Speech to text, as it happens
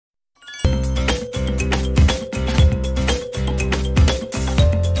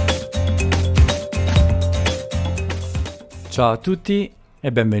Ciao a tutti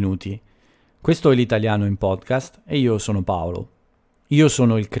e benvenuti. Questo è l'Italiano in podcast e io sono Paolo. Io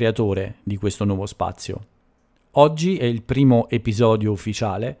sono il creatore di questo nuovo spazio. Oggi è il primo episodio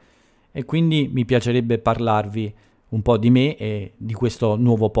ufficiale e quindi mi piacerebbe parlarvi un po' di me e di questo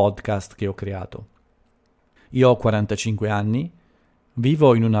nuovo podcast che ho creato. Io ho 45 anni,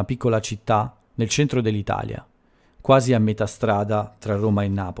 vivo in una piccola città nel centro dell'Italia, quasi a metà strada tra Roma e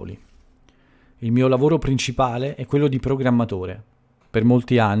Napoli. Il mio lavoro principale è quello di programmatore. Per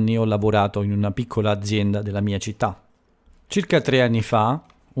molti anni ho lavorato in una piccola azienda della mia città. Circa 3 anni fa,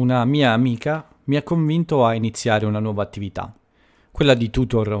 una mia amica mi ha convinto a iniziare una nuova attività, quella di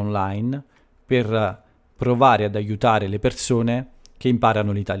tutor online, per provare ad aiutare le persone che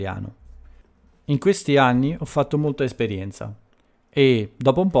imparano l'italiano. In questi anni ho fatto molta esperienza e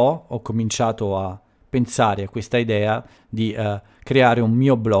dopo un po' ho cominciato a pensare a questa idea di creare un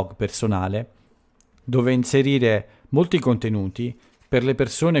mio blog personale dove inserire molti contenuti per le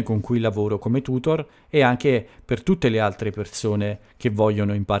persone con cui lavoro come tutor e anche per tutte le altre persone che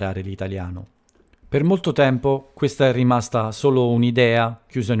vogliono imparare l'italiano. Per molto tempo questa è rimasta solo un'idea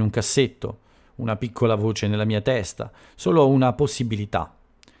chiusa in un cassetto, una piccola voce nella mia testa, solo una possibilità.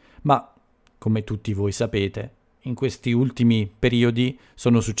 Ma, come tutti voi sapete, in questi ultimi periodi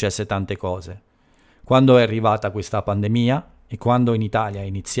sono successe tante cose. Quando è arrivata questa pandemia e quando in Italia è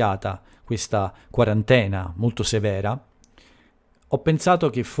iniziata questa quarantena molto severa, ho pensato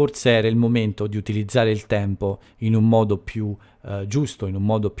che forse era il momento di utilizzare il tempo in un modo più giusto, in un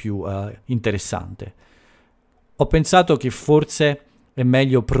modo più interessante. Ho pensato che forse è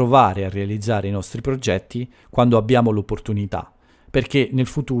meglio provare a realizzare i nostri progetti quando abbiamo l'opportunità, perché nel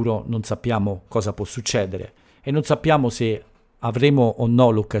futuro non sappiamo cosa può succedere e non sappiamo se avremo o no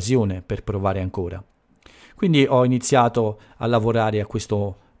l'occasione per provare ancora. Quindi ho iniziato a lavorare a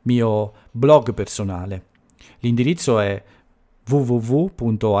questo mio blog personale. L'indirizzo è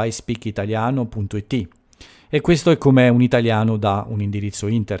www.iSpeakItaliano.it e questo è come un italiano da un indirizzo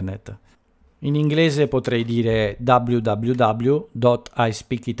internet. In inglese potrei dire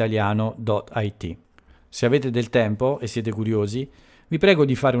www.iSpeakItaliano.it. Se avete del tempo e siete curiosi, vi prego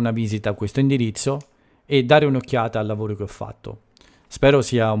di fare una visita a questo indirizzo e dare un'occhiata al lavoro che ho fatto. Spero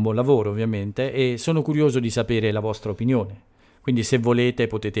sia un buon lavoro, ovviamente, e sono curioso di sapere la vostra opinione. Quindi se volete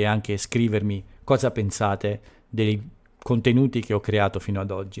potete anche scrivermi cosa pensate dei contenuti che ho creato fino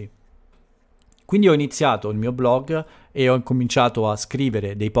ad oggi. Quindi ho iniziato il mio blog e ho cominciato a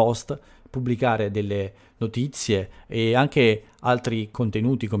scrivere dei post, pubblicare delle notizie e anche altri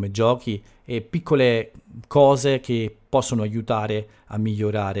contenuti come giochi e piccole cose che possono aiutare a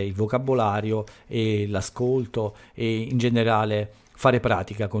migliorare il vocabolario e l'ascolto e in generale fare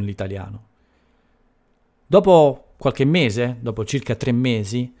pratica con l'italiano. Dopo qualche mese, dopo circa 3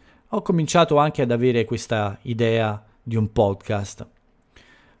 mesi, ho cominciato anche ad avere questa idea di un podcast.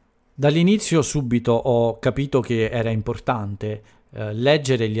 Dall'inizio subito ho capito che era importante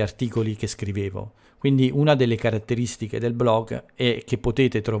leggere gli articoli che scrivevo. Quindi una delle caratteristiche del blog è che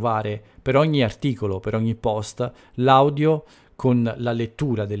potete trovare per ogni articolo, per ogni post, l'audio con la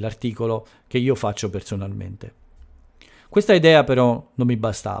lettura dell'articolo che io faccio personalmente. Questa idea però non mi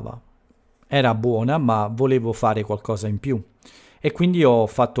bastava. Era buona, ma volevo fare qualcosa in più e quindi ho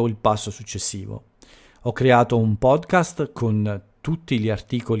fatto il passo successivo. Ho creato un podcast con tutti gli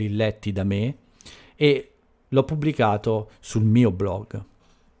articoli letti da me e l'ho pubblicato sul mio blog.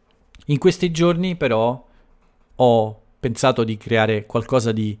 In questi giorni però ho pensato di creare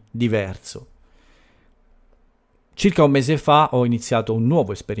qualcosa di diverso. Circa un mese fa ho iniziato un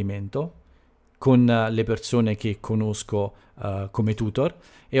nuovo esperimento con le persone che conosco come tutor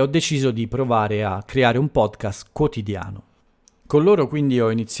e ho deciso di provare a creare un podcast quotidiano. Con loro quindi ho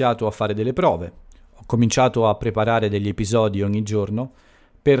iniziato a fare delle prove. Ho cominciato a preparare degli episodi ogni giorno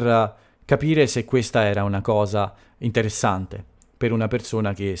per capire se questa era una cosa interessante per una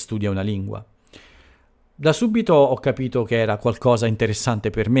persona che studia una lingua. Da subito ho capito che era qualcosa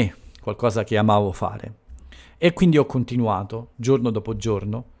interessante per me, qualcosa che amavo fare. E quindi ho continuato, giorno dopo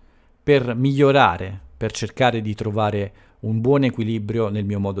giorno, per migliorare, per cercare di trovare un buon equilibrio nel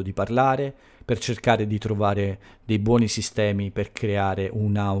mio modo di parlare, per cercare di trovare dei buoni sistemi per creare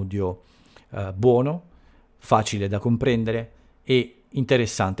un audio buono, facile da comprendere e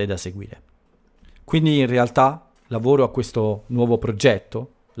interessante da seguire. Quindi in realtà lavoro a questo nuovo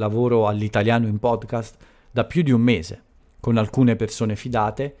progetto, lavoro all'italiano in podcast da più di un mese, con alcune persone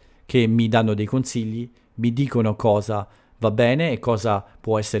fidate che mi danno dei consigli, mi dicono cosa va bene e cosa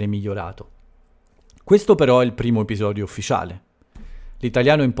può essere migliorato. Questo però è il primo episodio ufficiale.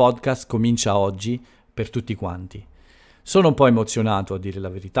 L'italiano in podcast comincia oggi per tutti quanti. Sono un po' emozionato a dire la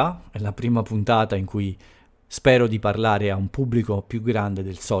verità, è la prima puntata in cui spero di parlare a un pubblico più grande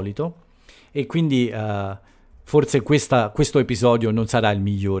del solito e quindi forse questo episodio non sarà il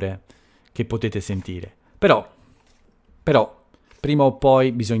migliore che potete sentire. Però, prima o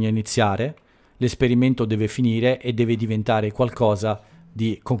poi bisogna iniziare, l'esperimento deve finire e deve diventare qualcosa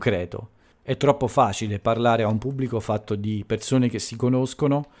di concreto. È troppo facile parlare a un pubblico fatto di persone che si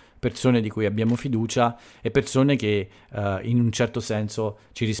conoscono, persone di cui abbiamo fiducia e persone che in un certo senso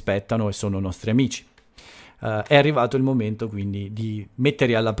ci rispettano e sono nostri amici. È arrivato il momento quindi di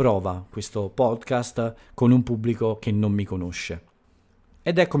mettere alla prova questo podcast con un pubblico che non mi conosce.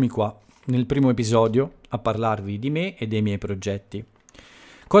 Ed eccomi qua, nel primo episodio, a parlarvi di me e dei miei progetti.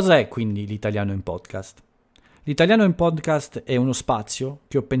 Cosa è quindi l'italiano in podcast? L'italiano in podcast è uno spazio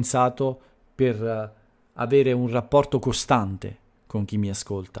che ho pensato per avere un rapporto costante con chi mi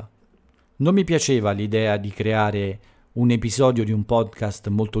ascolta. Non mi piaceva l'idea di creare un episodio di un podcast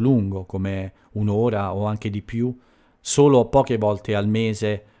molto lungo, come un'ora o anche di più, solo poche volte al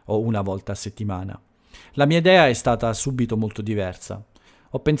mese o una volta a settimana. La mia idea è stata subito molto diversa.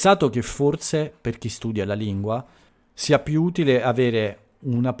 Ho pensato che forse, per chi studia la lingua, sia più utile avere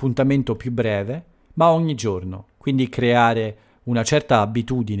un appuntamento più breve, ma ogni giorno, quindi creare una certa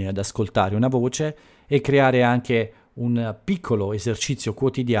abitudine ad ascoltare una voce e creare anche un piccolo esercizio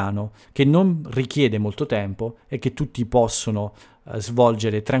quotidiano che non richiede molto tempo e che tutti possono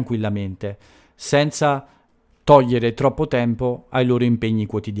svolgere tranquillamente, senza togliere troppo tempo ai loro impegni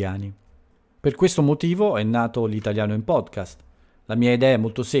quotidiani. Per questo motivo è nato l'italiano in podcast. La mia idea è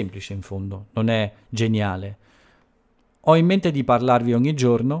molto semplice in fondo, non è geniale. Ho in mente di parlarvi ogni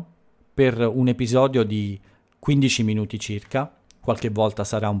giorno per un episodio di 15 minuti circa, qualche volta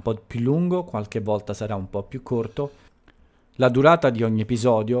sarà un po' più lungo, qualche volta sarà un po' più corto. La durata di ogni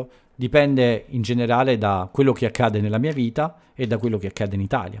episodio dipende in generale da quello che accade nella mia vita e da quello che accade in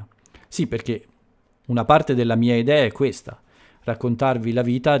Italia. Sì, perché una parte della mia idea è questa: raccontarvi la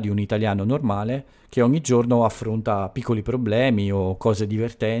vita di un italiano normale che ogni giorno affronta piccoli problemi o cose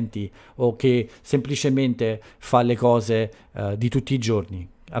divertenti o che semplicemente fa le cose di tutti i giorni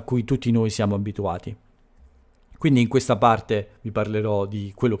a cui tutti noi siamo abituati. Quindi in questa parte vi parlerò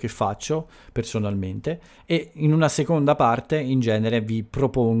di quello che faccio personalmente e in una seconda parte in genere vi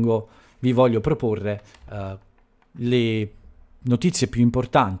voglio proporre le notizie più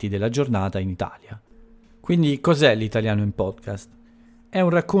importanti della giornata in Italia. Quindi cos'è l'italiano in podcast? È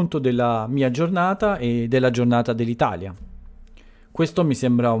un racconto della mia giornata e della giornata dell'Italia. Questo mi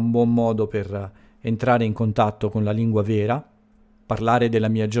sembra un buon modo per entrare in contatto con la lingua vera. Parlare della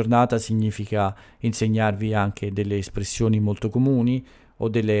mia giornata significa insegnarvi anche delle espressioni molto comuni o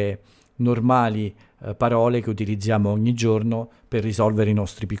delle normali parole che utilizziamo ogni giorno per risolvere i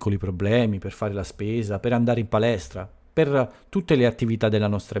nostri piccoli problemi, per fare la spesa, per andare in palestra, per tutte le attività della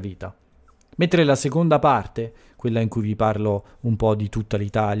nostra vita. Mentre la seconda parte, quella in cui vi parlo un po' di tutta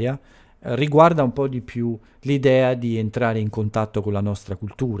l'Italia, riguarda un po' di più l'idea di entrare in contatto con la nostra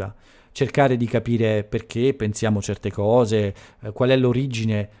cultura, cercare di capire perché pensiamo certe cose, qual è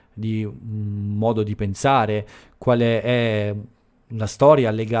l'origine di un modo di pensare, quale è la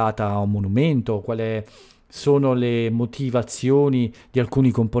storia legata a un monumento, quali sono le motivazioni di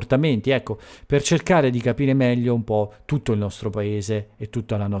alcuni comportamenti, ecco, per cercare di capire meglio un po' tutto il nostro paese e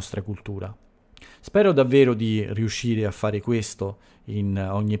tutta la nostra cultura. Spero davvero di riuscire a fare questo in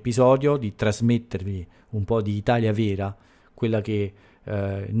ogni episodio, di trasmettervi un po' di Italia vera, quella che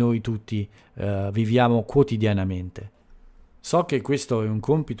noi tutti viviamo quotidianamente. So che questo è un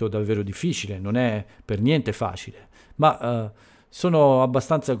compito davvero difficile, non è per niente facile, ma sono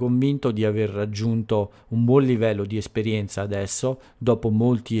abbastanza convinto di aver raggiunto un buon livello di esperienza adesso, dopo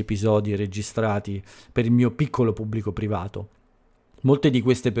molti episodi registrati per il mio piccolo pubblico privato. Molte di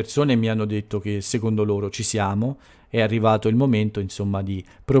queste persone mi hanno detto che secondo loro ci siamo, è arrivato il momento, insomma, di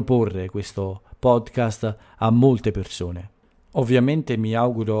proporre questo podcast a molte persone. Ovviamente mi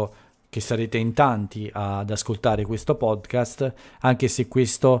auguro che sarete in tanti ad ascoltare questo podcast, anche se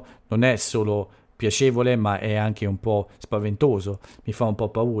questo non è solo piacevole, ma è anche un po' spaventoso, mi fa un po'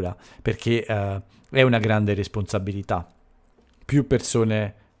 paura, perché è una grande responsabilità. Più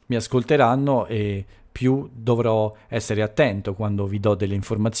persone mi ascolteranno e più dovrò essere attento quando vi do delle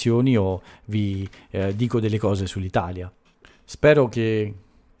informazioni o vi dico delle cose sull'Italia. Spero che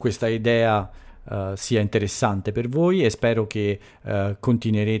questa idea sia interessante per voi e spero che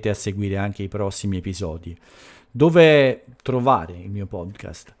continuerete a seguire anche i prossimi episodi. Dove trovare il mio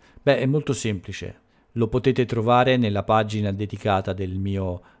podcast? Beh, è molto semplice. Lo potete trovare nella pagina dedicata del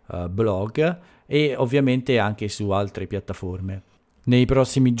mio blog e ovviamente anche su altre piattaforme. Nei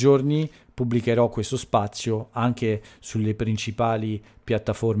prossimi giorni pubblicherò questo spazio anche sulle principali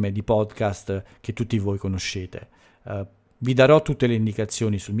piattaforme di podcast che tutti voi conoscete. Vi darò tutte le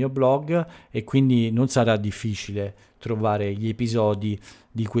indicazioni sul mio blog e quindi non sarà difficile trovare gli episodi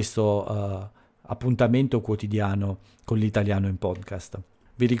di questo appuntamento quotidiano con l'italiano in podcast.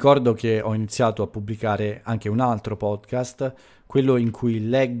 Vi ricordo che ho iniziato a pubblicare anche un altro podcast, quello in cui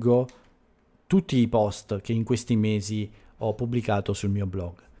leggo tutti i post che in questi mesi ho pubblicato sul mio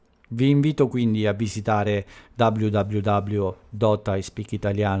blog. Vi invito quindi a visitare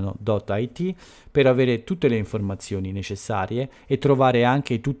www.iSpeakItaliano.it per avere tutte le informazioni necessarie e trovare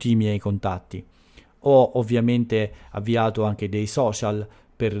anche tutti i miei contatti. Ho ovviamente avviato anche dei social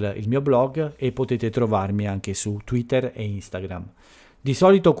per il mio blog e potete trovarmi anche su Twitter e Instagram. Di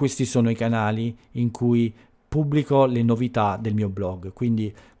solito questi sono i canali in cui pubblico le novità del mio blog,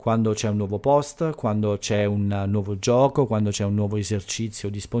 quindi quando c'è un nuovo post, quando c'è un nuovo gioco, quando c'è un nuovo esercizio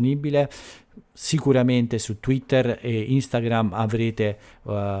disponibile. Sicuramente su Twitter e Instagram avrete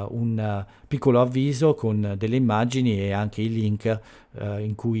un piccolo avviso con delle immagini e anche i link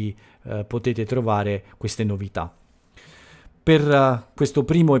in cui potete trovare queste novità. Per questo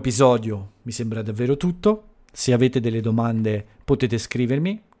primo episodio mi sembra davvero tutto. Se avete delle domande potete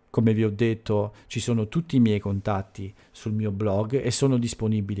scrivermi. Come vi ho detto, ci sono tutti i miei contatti sul mio blog e sono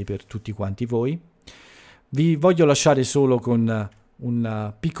disponibili per tutti quanti voi. Vi voglio lasciare solo con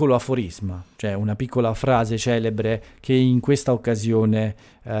un piccolo aforisma, cioè una piccola frase celebre che in questa occasione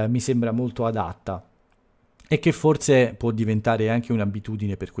mi sembra molto adatta e che forse può diventare anche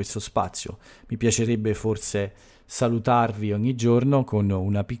un'abitudine per questo spazio. Mi piacerebbe forse salutarvi ogni giorno con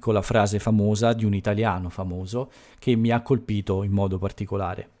una piccola frase famosa di un italiano famoso che mi ha colpito in modo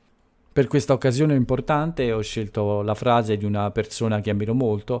particolare. Per questa occasione importante ho scelto la frase di una persona che ammiro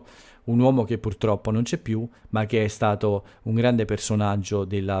molto, un uomo che purtroppo non c'è più, ma che è stato un grande personaggio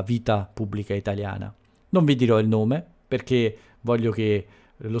della vita pubblica italiana. Non vi dirò il nome perché voglio che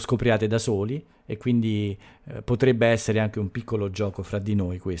lo scopriate da soli e quindi potrebbe essere anche un piccolo gioco fra di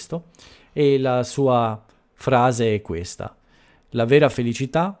noi questo. E la sua frase è questa: la vera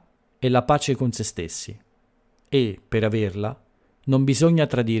felicità è la pace con se stessi e per averla non bisogna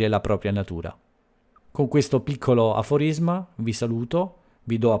tradire la propria natura. Con questo piccolo aforisma vi saluto,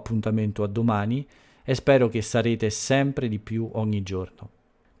 vi do appuntamento a domani e spero che sarete sempre di più ogni giorno.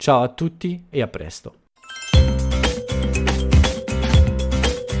 Ciao a tutti e a presto.